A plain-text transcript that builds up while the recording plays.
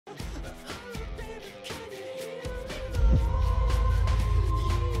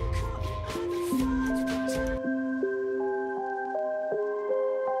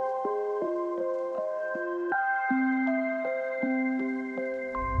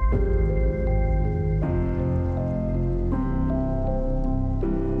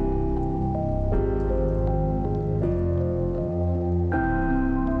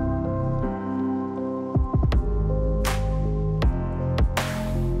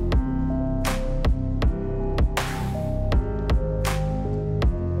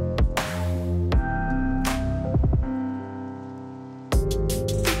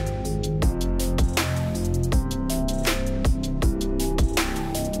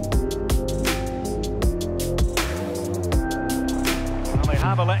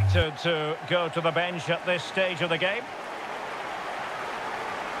Elected to go to the bench at this stage of the game.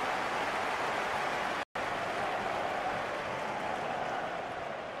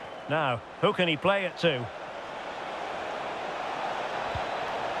 Now, who can he play it to?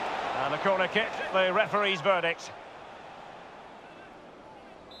 And a corner kick, the referee's verdict.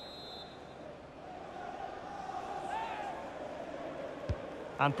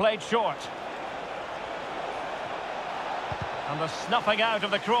 And played short. And the snuffing out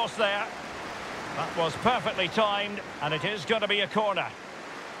of the cross there. That was perfectly timed, and it is going to be a corner.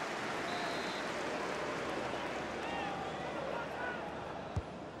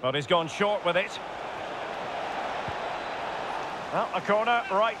 But he's gone short with it. Well, a corner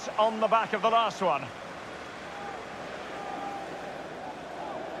right on the back of the last one.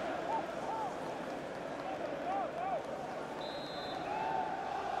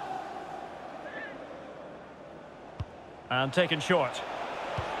 And taken short.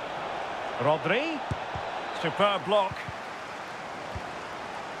 Rodri. Superb block.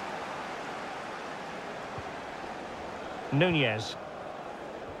 Nunez.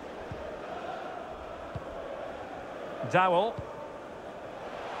 Dowell.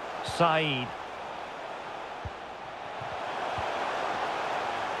 Said.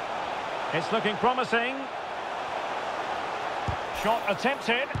 It's looking promising. Shot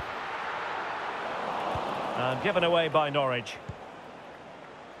attempted. And given away by Norwich.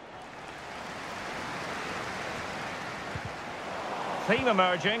 Theme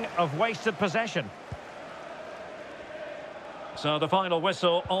emerging of wasted possession. So the final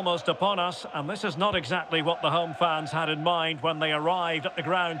whistle almost upon us, and this is not exactly what the home fans had in mind when they arrived at the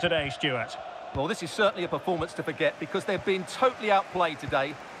ground today, Stuart. Well, this is certainly a performance to forget because they've been totally outplayed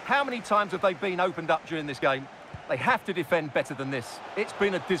today. How many times have they been opened up during this game? They have to defend better than this. It's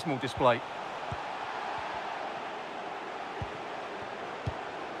been a dismal display.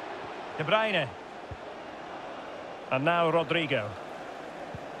 De Bruyne. And now Rodrigo.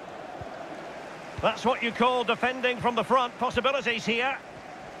 That's what you call defending from the front. Possibilities here.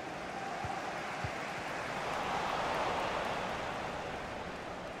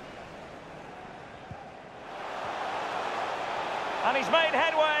 And he's made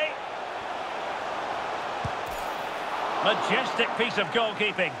headway. Majestic piece of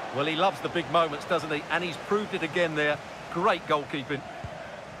goalkeeping. Well, he loves the big moments, doesn't he? And he's proved it again there. Great goalkeeping.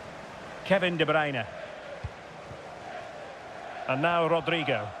 Kevin De Bruyne. And now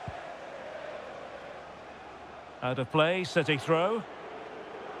Rodrigo. Out of play, City throw.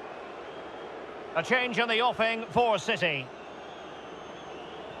 A change in the offing for City.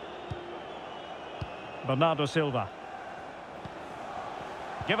 Bernardo Silva.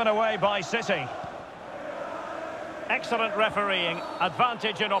 Given away by City. Excellent refereeing,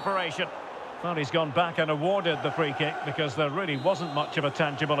 advantage in operation. Well, he's gone back and awarded the free kick because there really wasn't much of a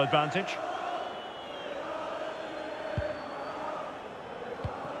tangible advantage.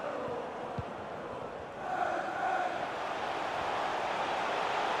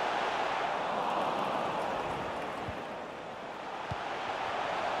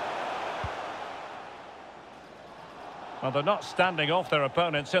 Well, they're not standing off their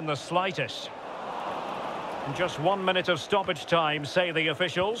opponents in the slightest. In just 1 minute of stoppage time, say the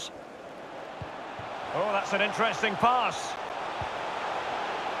officials. Oh, that's an interesting pass.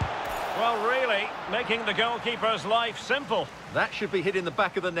 Well, really, making the goalkeeper's life simple. That should be hit in the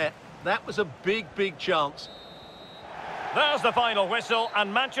back of the net. That was a big, big chance. There's the final whistle,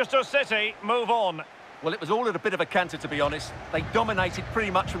 and Manchester City move on. Well, it was all at a bit of a canter, to be honest. They dominated pretty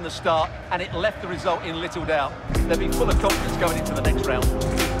much from the start, and it left the result in little doubt. They'll be full of confidence going into the next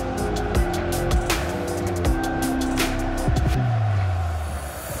round.